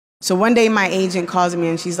So one day my agent calls me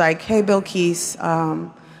and she's like, hey, Bilquis,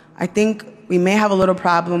 I think we may have a little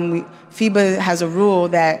problem. FIBA has a rule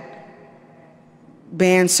that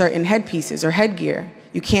bans certain headpieces or headgear.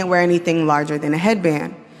 You can't wear anything larger than a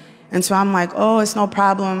headband. And so I'm like, oh, it's no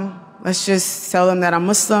problem. Let's just tell them that I'm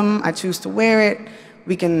Muslim. I choose to wear it.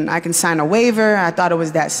 I can sign a waiver. I thought it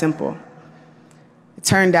was that simple. It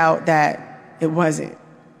turned out that it wasn't.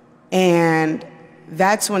 And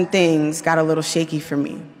that's when things got a little shaky for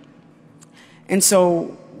me. And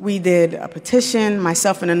so we did a petition.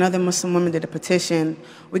 Myself and another Muslim woman did a petition.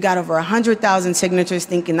 We got over 100,000 signatures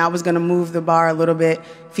thinking that was going to move the bar a little bit.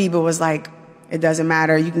 FIBA was like, it doesn't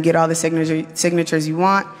matter. You can get all the signatures you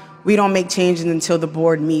want. We don't make changes until the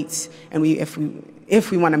board meets and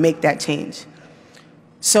if we want to make that change.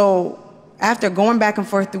 So after going back and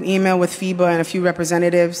forth through email with FIBA and a few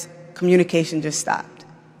representatives, communication just stopped.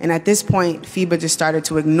 And at this point, FIBA just started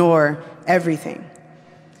to ignore everything.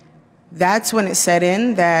 That's when it set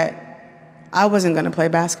in that I wasn't going to play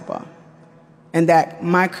basketball and that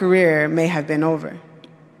my career may have been over.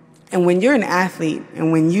 And when you're an athlete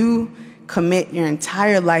and when you commit your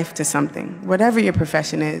entire life to something, whatever your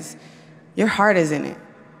profession is, your heart is in it.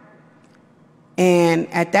 And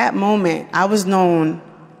at that moment, I was known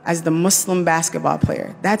as the Muslim basketball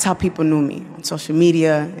player. That's how people knew me on social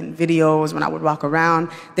media and videos when I would walk around.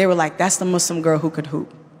 They were like, that's the Muslim girl who could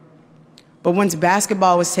hoop. But once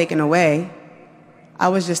basketball was taken away, I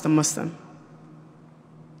was just a Muslim.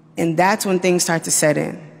 And that's when things start to set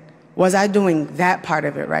in. Was I doing that part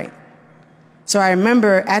of it right? So I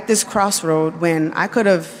remember at this crossroad when I could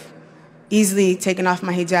have easily taken off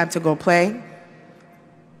my hijab to go play,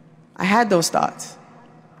 I had those thoughts.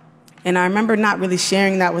 And I remember not really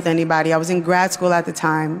sharing that with anybody. I was in grad school at the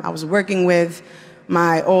time. I was working with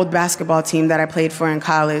my old basketball team that I played for in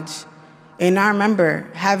college. And I remember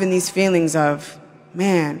having these feelings of,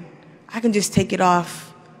 man, I can just take it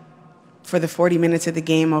off for the 40 minutes of the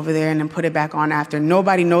game over there and then put it back on after.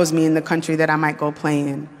 Nobody knows me in the country that I might go play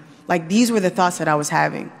in. Like, these were the thoughts that I was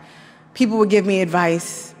having. People would give me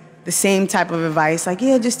advice, the same type of advice, like,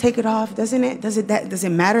 yeah, just take it off. Does it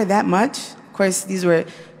matter that much? Of course, these were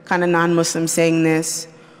kind of non-Muslims saying this.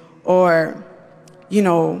 Or, you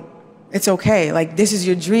know, it's okay. Like, this is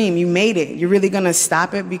your dream. You made it. You're really going to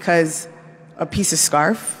stop it because a piece of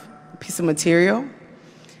scarf, a piece of material? And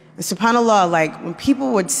subhanAllah, like, when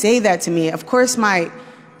people would say that to me, of course my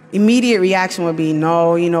immediate reaction would be,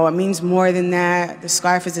 no, you know, it means more than that. The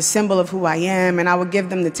scarf is a symbol of who I am. And I would give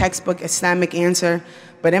them the textbook Islamic answer.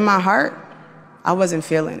 But in my heart, I wasn't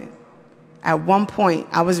feeling it. At one point,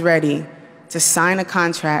 I was ready to sign a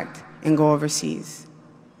contract and go overseas.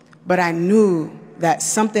 But I knew that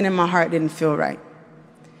something in my heart didn't feel right.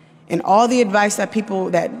 And all the advice that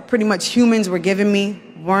pretty much humans were giving me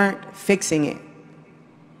weren't fixing it.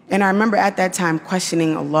 And I remember at that time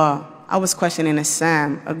questioning Allah. I was questioning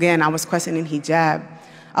Islam. Again, I was questioning hijab.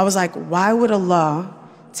 I was like, why would Allah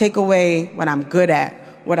take away what I'm good at,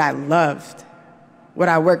 what I loved, what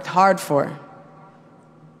I worked hard for?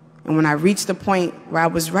 And when I reached the point where I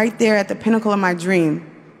was right there at the pinnacle of my dream,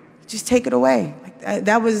 just take it away. Like,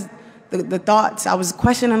 that was the thoughts. I was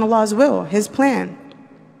questioning Allah's will, His plan.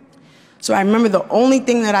 So I remember the only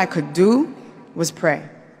thing that I could do was pray.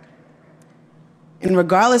 And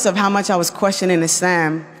regardless of how much I was questioning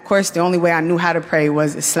Islam, of course, the only way I knew how to pray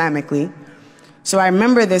was Islamically. So I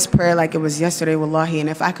remember this prayer like it was yesterday, wallahi, and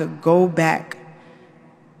if I could go back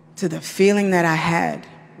to the feeling that I had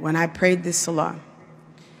when I prayed this salah.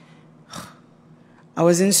 I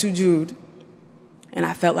was in sujood, and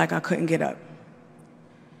I felt like I couldn't get up.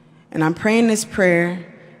 And I'm praying this prayer,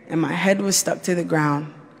 and my head was stuck to the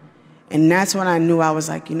ground. And that's when I knew I was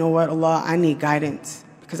like, you know what, Allah, I need guidance,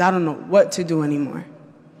 because I don't know what to do anymore.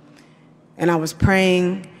 And I was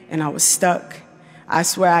praying, and I was stuck. I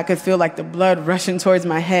swear I could feel like the blood rushing towards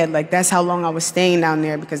my head. Like, that's how long I was staying down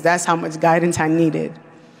there, because that's how much guidance I needed.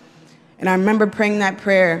 And I remember praying that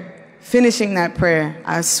prayer, finishing that prayer.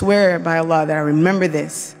 I swear by Allah that I remember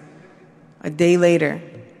this. A day later,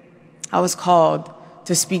 I was called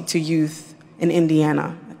to speak to youth in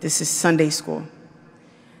Indiana. This is Sunday school.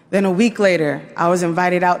 Then a week later, I was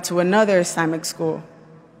invited out to another Islamic school.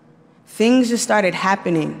 Things just started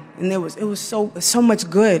happening, and it was so much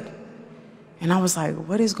good. And I was like,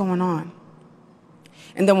 what is going on?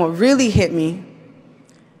 And then what really hit me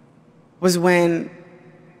was when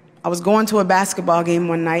I was going to a basketball game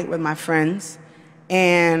one night with my friends,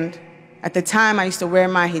 and at the time I used to wear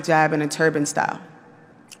my hijab in a turban style,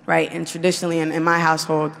 right? And traditionally in my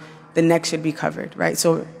household, the neck should be covered, right?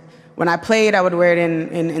 So when I played, I would wear it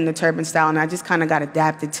in the turban style, and I just kind of got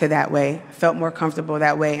adapted to that way. I felt more comfortable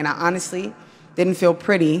that way, and I honestly Didn't feel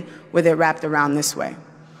pretty with it wrapped around this way.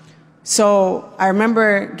 So I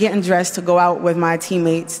remember getting dressed to go out with my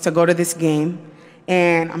teammates to go to this game,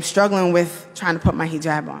 and I'm struggling with trying to put my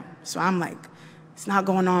hijab on. So I'm like, it's not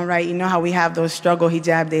going on right. You know how we have those struggle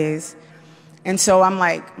hijab days. And so I'm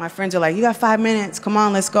like, my friends are like, you got 5 minutes, come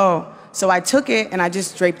on, let's go. So I took it and I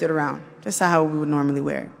just draped it around, just how we would normally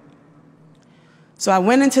wear it. So I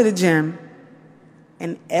went into the gym,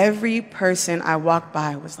 and every person I walked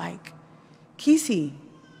by was like, Kisi,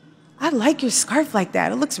 I like your scarf like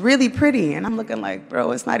that. It looks really pretty. And I'm looking like,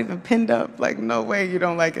 bro, it's not even pinned up. Like, no way you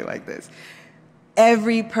don't like it like this.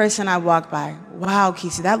 Every person I walked by, wow,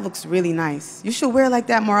 Kisi, that looks really nice. You should wear it like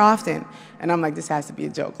that more often. And I'm like, this has to be a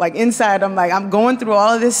joke. Like, inside, I'm like, I'm going through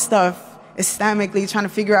all of this stuff Islamically, trying to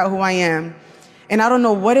figure out who I am. And I don't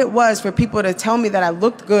know what it was for people to tell me that I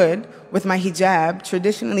looked good with my hijab,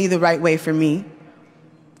 traditionally the right way for me.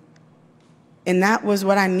 And that was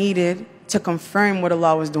what I needed to confirm what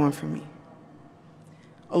Allah was doing for me.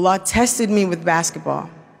 Allah tested me with basketball.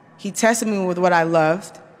 He tested me with what I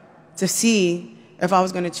loved to see if I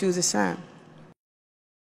was going to choose Islam.